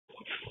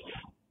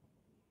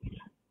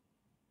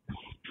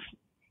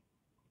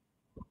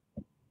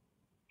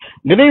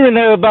Good evening,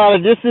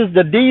 everybody. This is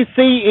the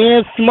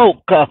DCN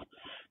Smoke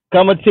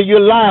coming to you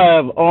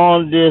live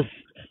on this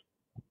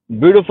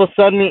beautiful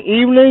Sunday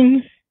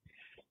evening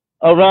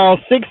around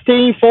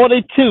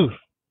 1642,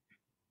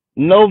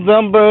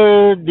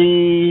 November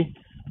the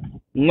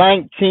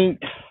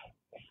 19th.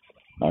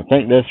 I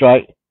think that's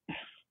right.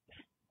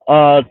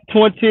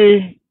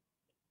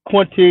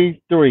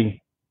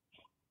 2023.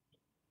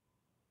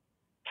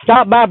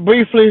 Stop by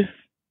briefly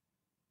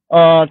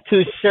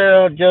to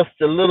share just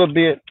a little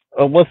bit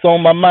of what's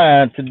on my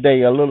mind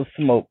today, a little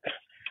smoke.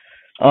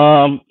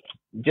 Um,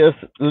 just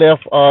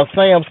left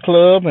Sam's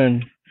Club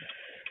and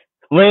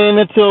ran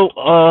into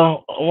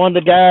one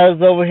of the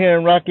guys over here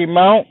in Rocky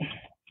Mount,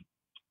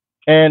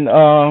 and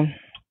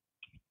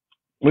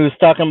we was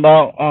talking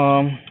about.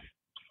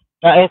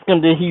 I asked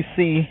him, did he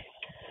see?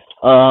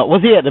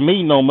 Was he at the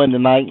meeting on Monday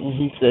night? And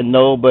he said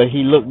no, but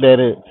he looked at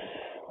it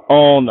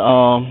on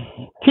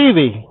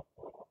TV,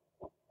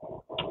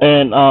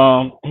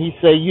 and he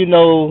said,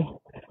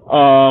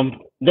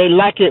 they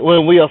like it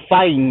when we are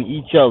fighting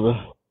each other,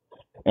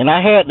 and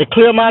I had to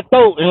clear my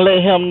throat and let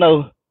him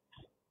know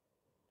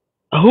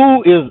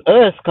who is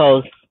us,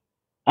 cause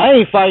I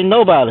ain't fighting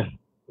nobody.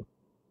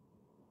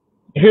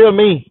 Hear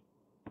me.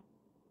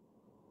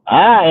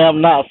 I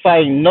am not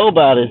fighting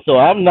nobody, so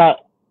I'm not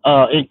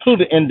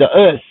included in the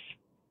us.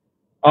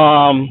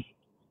 Um,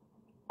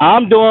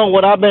 I'm doing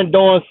what I've been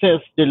doing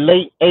since the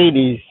late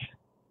 '80s.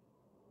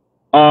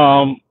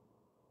 Um,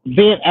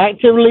 being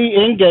actively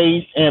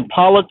engaged in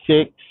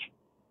politics,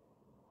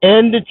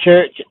 in the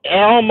church,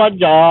 on my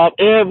job,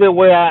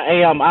 everywhere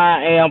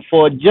I am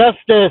for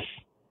justice,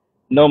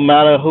 no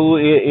matter who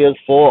it is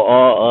for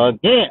or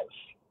against.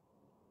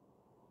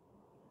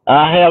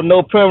 I have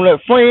no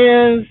permanent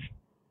friends,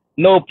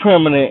 no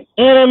permanent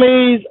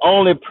enemies,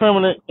 only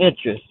permanent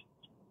interests.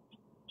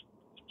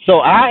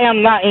 So I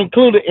am not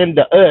included in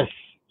the us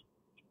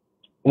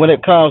when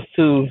it comes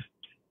to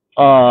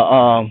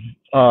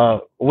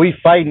we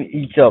fighting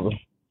each other.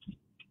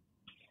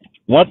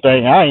 One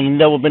thing, I ain't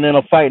never been in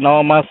a fight in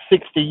all my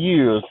 60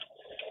 years,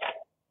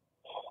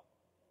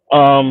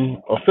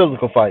 a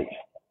physical fight.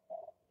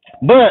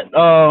 But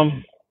I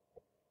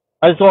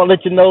just want to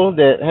let you know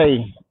that,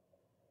 hey,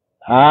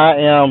 I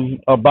am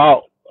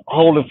about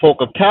holding folk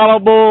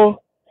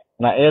accountable,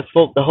 and I ask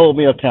folk to hold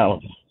me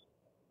accountable.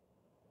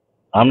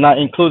 I'm not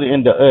included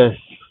in the us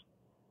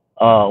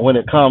when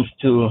it comes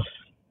to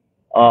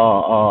uh,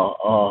 uh,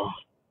 uh,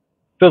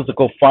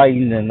 physical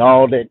fighting and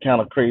all that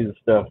kind of crazy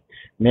stuff.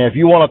 Now, if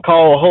you want to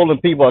call holding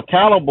people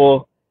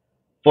accountable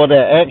for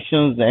their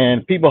actions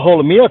and people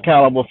holding me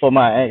accountable for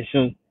my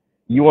actions,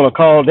 you want to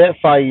call that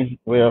fighting,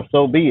 well,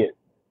 so be it.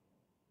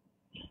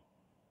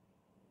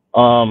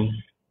 Um,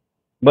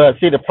 but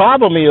see, the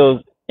problem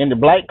is in the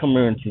black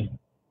community,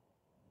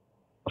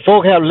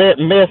 folk have let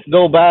mess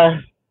go by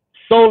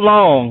so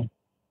long.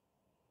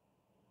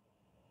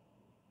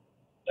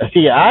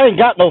 See, I ain't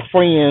got no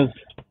friends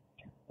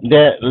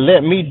that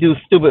let me do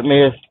stupid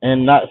mess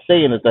and not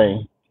say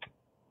anything.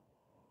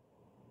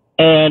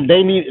 And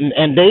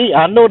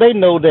I know they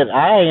know that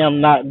I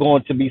am not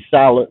going to be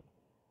silent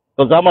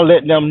because I'm gonna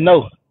let them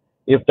know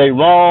if they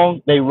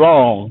wrong,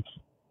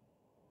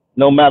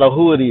 no matter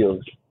who it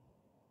is.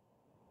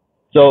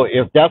 So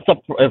if that's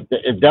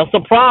a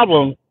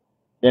problem,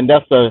 then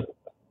that's a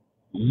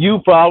you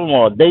problem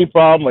or a they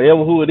problem, or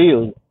whatever who it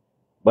is.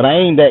 But I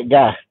ain't that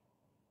guy.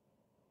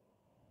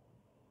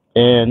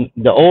 And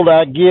the older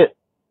I get,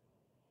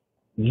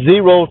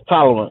 zero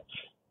tolerance.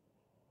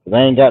 'Cause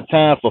I ain't got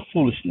time for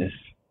foolishness.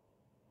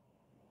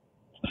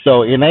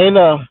 So it ain't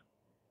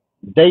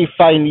they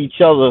fighting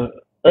each other.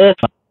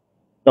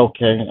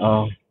 Okay.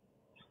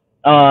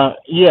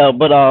 Yeah,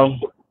 but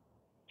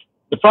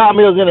the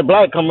problem is in the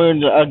black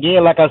community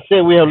again. Like I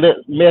said, we have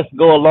let mess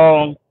go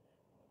along,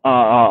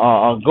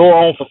 go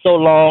on for so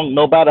long.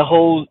 Nobody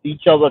holds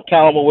each other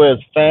accountable, whether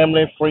it's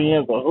family,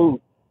 friends, or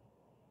who.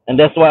 And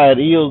that's why it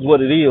is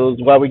what it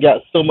is. Why we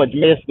got so much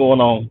mess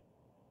going on.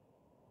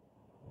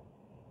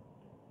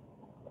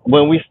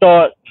 When we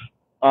start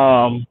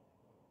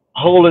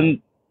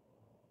holding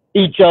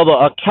each other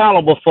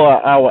accountable for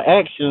our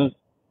actions,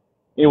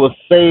 it will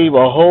save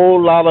a whole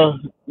lot of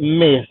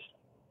mess.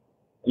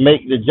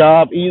 Make the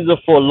job easier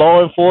for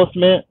law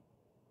enforcement,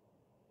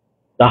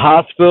 the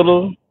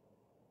hospital,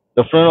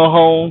 the funeral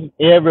home,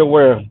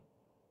 everywhere.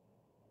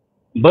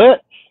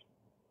 But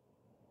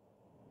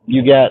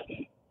you got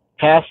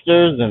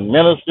pastors and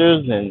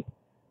ministers and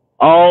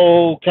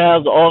all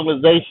kinds of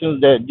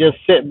organizations that just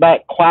sit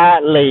back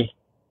quietly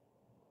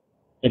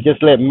and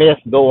just let mess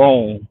go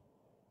on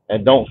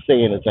and don't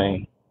say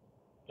anything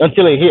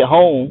until it hit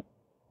home.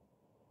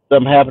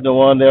 Something happened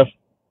to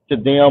to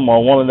them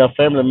or one of their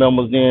family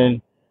members.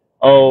 Then,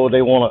 oh,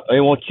 they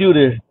want you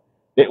to.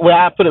 Well,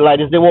 I put it like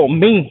this: they want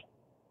me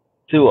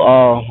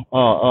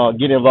to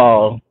get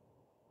involved.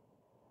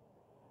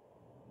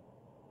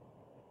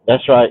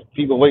 That's right.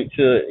 People wait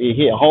till it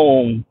hit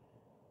home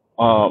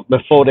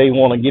before they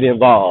want to get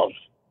involved.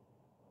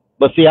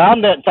 But see,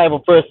 I'm that type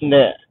of person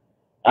that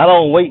I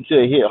don't wait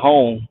till it hit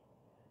home.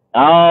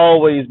 I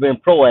always been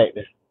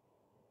proactive.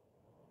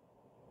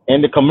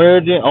 in the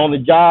community, on the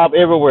job,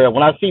 everywhere.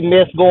 When I see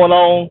mess going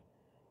on,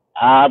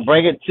 I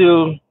bring it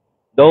to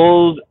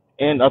those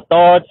in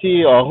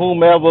authority or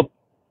whomever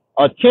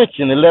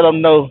attention and let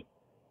them know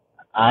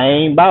I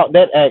ain't about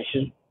that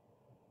action,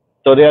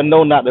 so they'll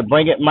know not to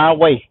bring it my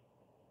way.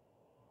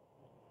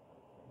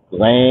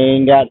 'Cause I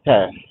ain't got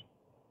time,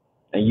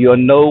 and you'll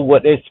know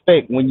what to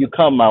expect when you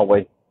come my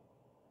way.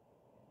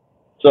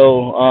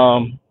 So,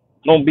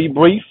 gonna be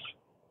brief,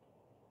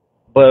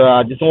 but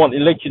I just want to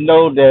let you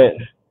know that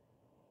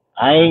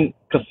I ain't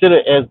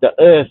considered as the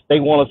us. They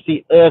want to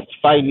see us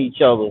fighting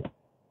each other.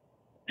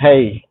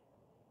 Hey,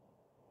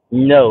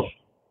 no,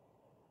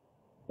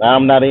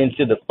 I'm not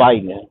into the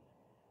fighting.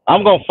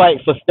 I'm gonna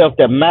fight for stuff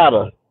that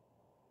matter.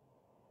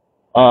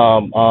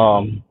 Um,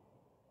 um,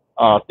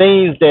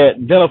 Things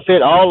that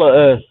benefit all of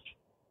us.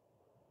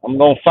 I'm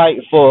gonna fight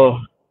for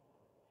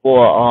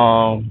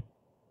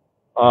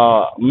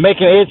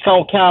making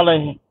Edgecombe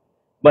County,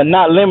 but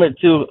not limited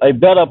to, a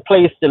better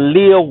place to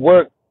live,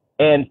 work,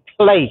 and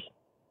play.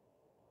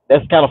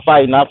 That's the kind of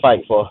fighting I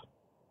fight for.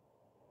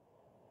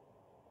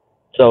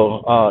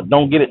 So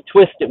don't get it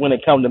twisted when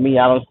it comes to me.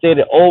 I done said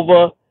it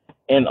over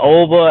and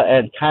over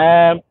and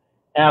time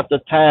after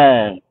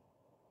time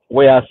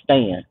where I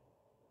stand.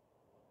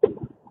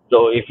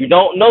 So if you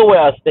don't know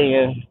where I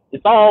stand,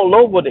 it's all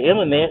over the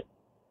internet.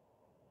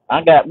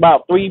 I got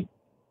about 3-4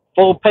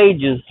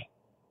 pages,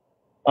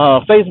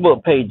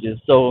 Facebook pages,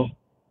 so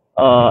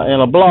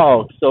and a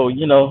blog. So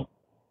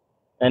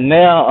and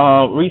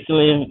now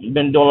recently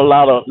been doing a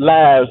lot of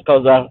lives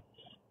because I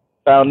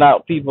found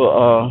out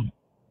some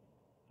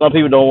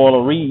people don't want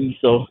to read,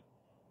 so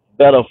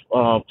better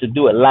to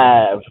do it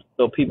live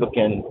so people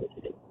can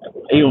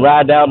even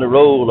ride down the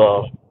road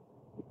or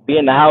be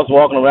in the house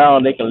walking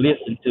around, they can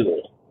listen to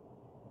it.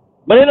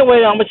 But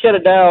anyway, I'm gonna shut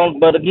it down.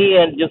 But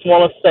again, just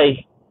want to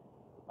say,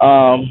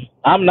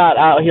 I'm not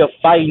out here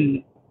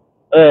fighting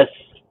us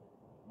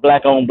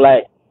black on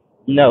black.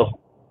 No,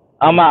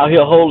 I'm out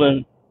here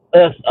holding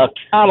us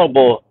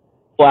accountable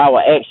for our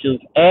actions,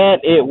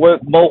 and it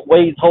worked both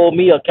ways. Hold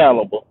me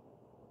accountable.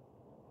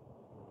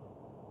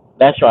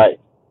 That's right.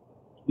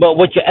 But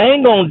what you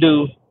ain't gonna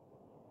do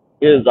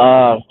is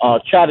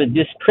try to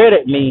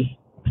discredit me,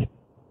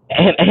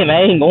 and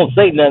I ain't gonna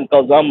say nothing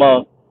because I'm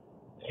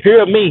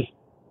hear me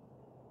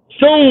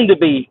soon to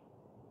be,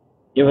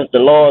 if it's the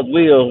Lord's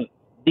will,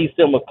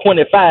 December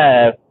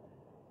 25,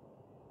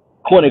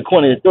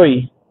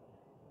 2023,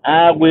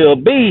 I will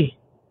be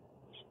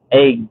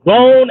a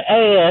grown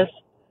ass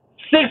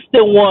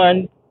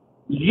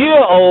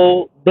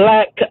 61-year-old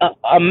black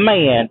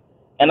man,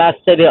 and I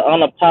say they're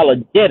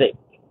unapologetic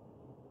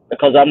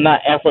because I'm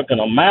not African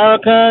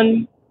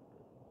American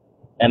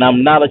and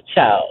I'm not a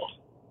child.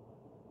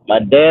 My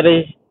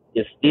daddy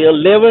is still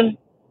living.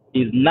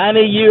 He's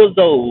 90 years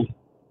old.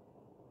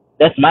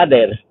 That's my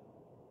daddy.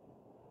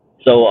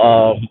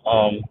 So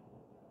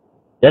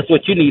that's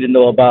what you need to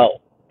know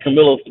about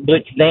Camilla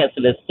Butch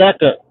Nancy II,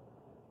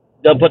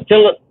 the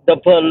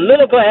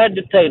political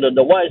agitator,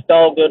 the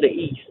watchdog of the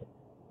East.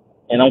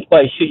 And I'm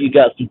quite sure you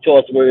got some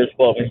choice words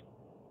for me.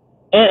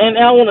 And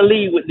I want to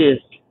leave with this.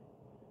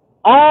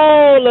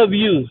 All of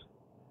you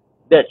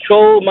that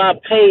troll my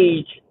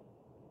page,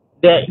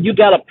 that you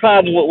got a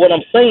problem with what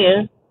I'm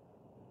saying,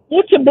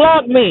 won't you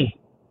block me?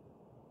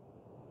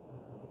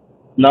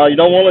 No, you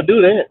don't want to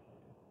do that.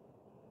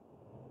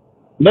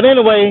 But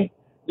anyway,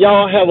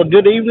 y'all have a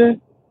good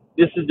evening.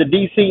 This is the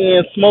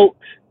DCN Smoke,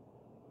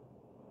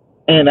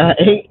 and I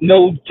ain't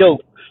no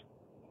joke.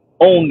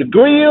 On the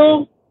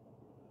grill,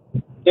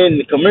 in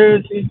the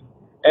community,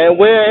 and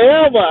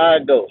wherever I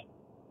go.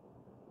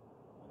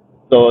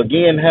 So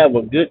again, have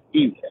a good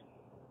evening.